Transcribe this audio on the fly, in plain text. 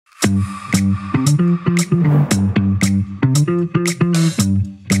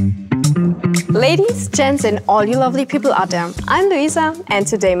Ladies, gents, and all you lovely people out there, I'm Louisa, and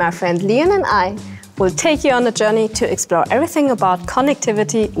today my friend Leon and I will take you on a journey to explore everything about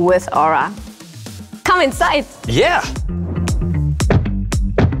connectivity with Aura. Come inside! Yeah!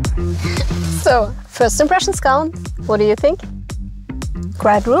 So, first impressions count. What do you think?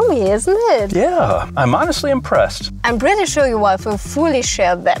 Quite roomy, isn't it? Yeah, I'm honestly impressed. I'm pretty sure your wife will fully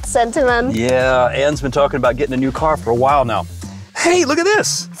share that sentiment. Yeah, Anne's been talking about getting a new car for a while now. Hey, look at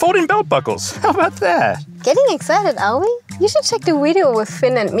this! Folding belt buckles. How about that? Getting excited, are we? You should check the video with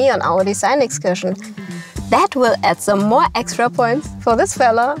Finn and me on our design excursion. That will add some more extra points for this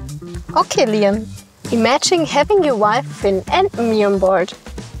fella. Okay, Leon. Imagine having your wife, Finn, and me on board.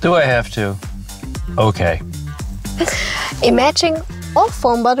 Do I have to? Okay. Imagine all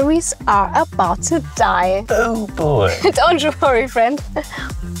phone batteries are about to die. Oh boy. Don't you worry, friend.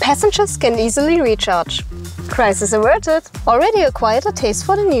 Passengers can easily recharge. Crisis averted. Already acquired a taste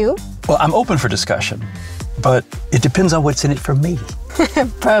for the new? Well, I'm open for discussion, but it depends on what's in it for me.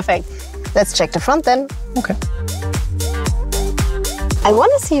 Perfect. Let's check the front then. Okay. I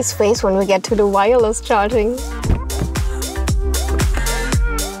want to see his face when we get to the wireless charging.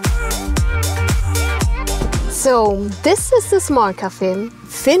 So, this is the Smart-Café.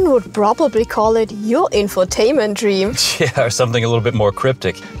 Finn would probably call it your infotainment dream. Yeah, or something a little bit more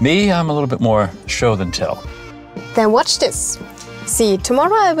cryptic. Me, I'm a little bit more show than tell. Then watch this. See,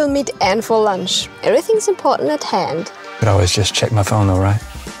 tomorrow I will meet Anne for lunch. Everything's important at hand. Could always just check my phone though, right?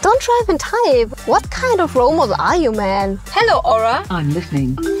 Don't drive and type. What kind of role model are you, man? Hello, Aura. I'm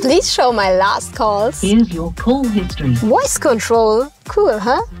listening. Please show my last calls. Here's your call history. Voice control. Cool,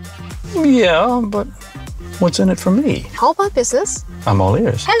 huh? Yeah, but what's in it for me? How about business? I'm all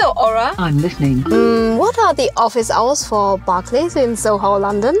ears. Hello, Aura. I'm listening. What are the office hours for Barclays in Soho,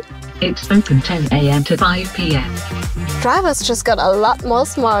 London? It's open 10 a.m. to 5 p.m. Drivers just got a lot more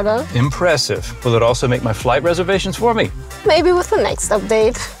smarter. Impressive. Will it also make my flight reservations for me? Maybe with the next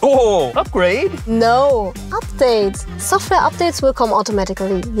update. Oh, upgrade? No, updates. Software updates will come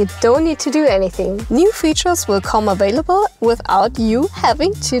automatically. You don't need to do anything. New features will come available without you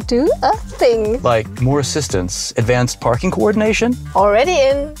having to do a thing. Like more assistance, advanced parking coordination? Already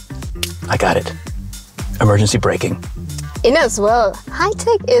in. I got it. Emergency braking. In as well.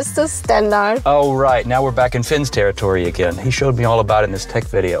 High-tech is the standard. Oh, right. Now we're back in Finn's territory again. He showed me all about it in this tech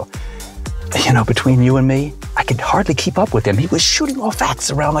video. You know, between you and me, I could hardly keep up with him. He was shooting off facts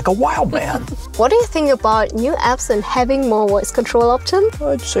around like a wild man. What do you think about new apps and having more voice control options?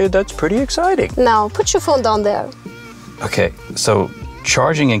 I'd say that's pretty exciting. Now, put your phone down there. Okay, so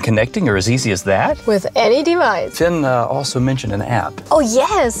charging and connecting are as easy as that? With any device. Finn also mentioned an app. Oh,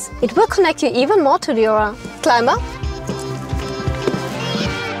 yes. It will connect you even more to the Aura. Climb up.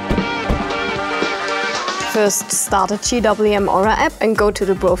 First, start a GWM ORA app and go to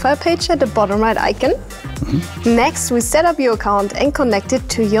the profile page at the bottom right icon. Next, we set up your account and connect it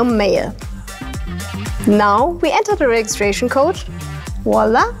to your mail. Now, we enter the registration code.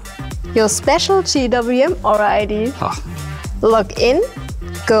 Voila! Your special GWM ORA ID. Log in,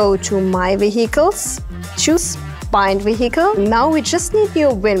 go to My Vehicles, choose Bind Vehicle. Now we just need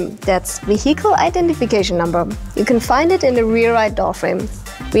your VIN, that's Vehicle Identification Number. You can find it in the rear right door frame.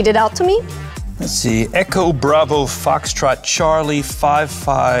 Read it out to me. Let's see, Echo Bravo Foxtrot Charlie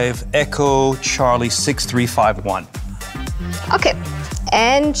 55 Echo Charlie 6351. Okay,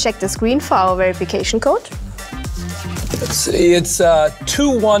 and check the screen for our verification code. Let's see, it's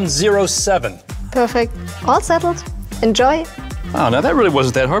 2107. Perfect, all settled. Enjoy. Oh, now that really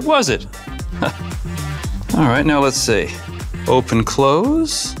wasn't that hard, was it? All right, now let's see. Open,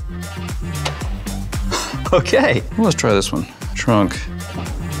 close. Okay, well, let's try this one. Trunk.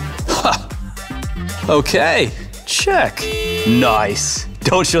 Okay, check. Nice.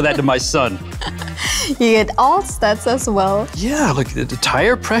 Don't show that to my son. You get all stats as well. Yeah, look, the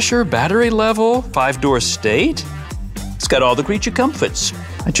tire pressure, battery level, 5-door state. It's got all the creature comforts.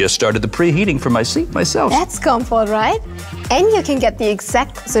 I just started the preheating for my seat myself. That's comfort, right? And you can get the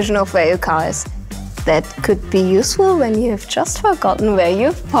exact position of where your car is. That could be useful when you've just forgotten where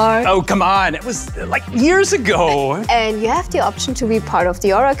you've parked. Oh, come on. It was like years ago. And you have the option to be part of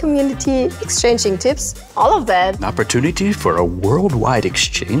the Aura community, exchanging tips, all of that. An opportunity for a worldwide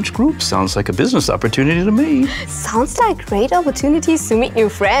exchange group? Sounds like a business opportunity to me. Sounds like great opportunities to meet new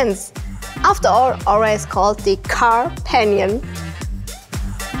friends. After all, Aura is called the car companion.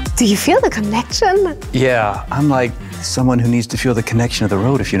 Do you feel the connection? Yeah, I'm like someone who needs to feel the connection of the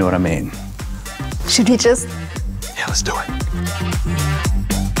road, if you know what I mean. Should we just... Yeah, let's do it.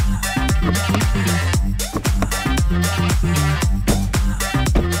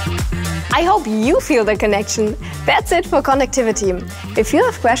 I hope you feel the connection. That's it for connectivity. If you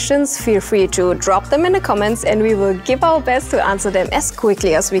have questions, feel free to drop them in the comments and we will give our best to answer them as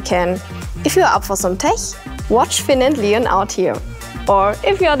quickly as we can. If you're up for some tech, watch Finn and Leon out here. Or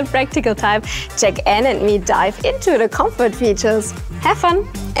if you're the practical type, check Anne and me dive into the comfort features. Have fun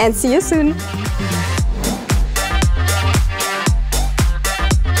and see you soon!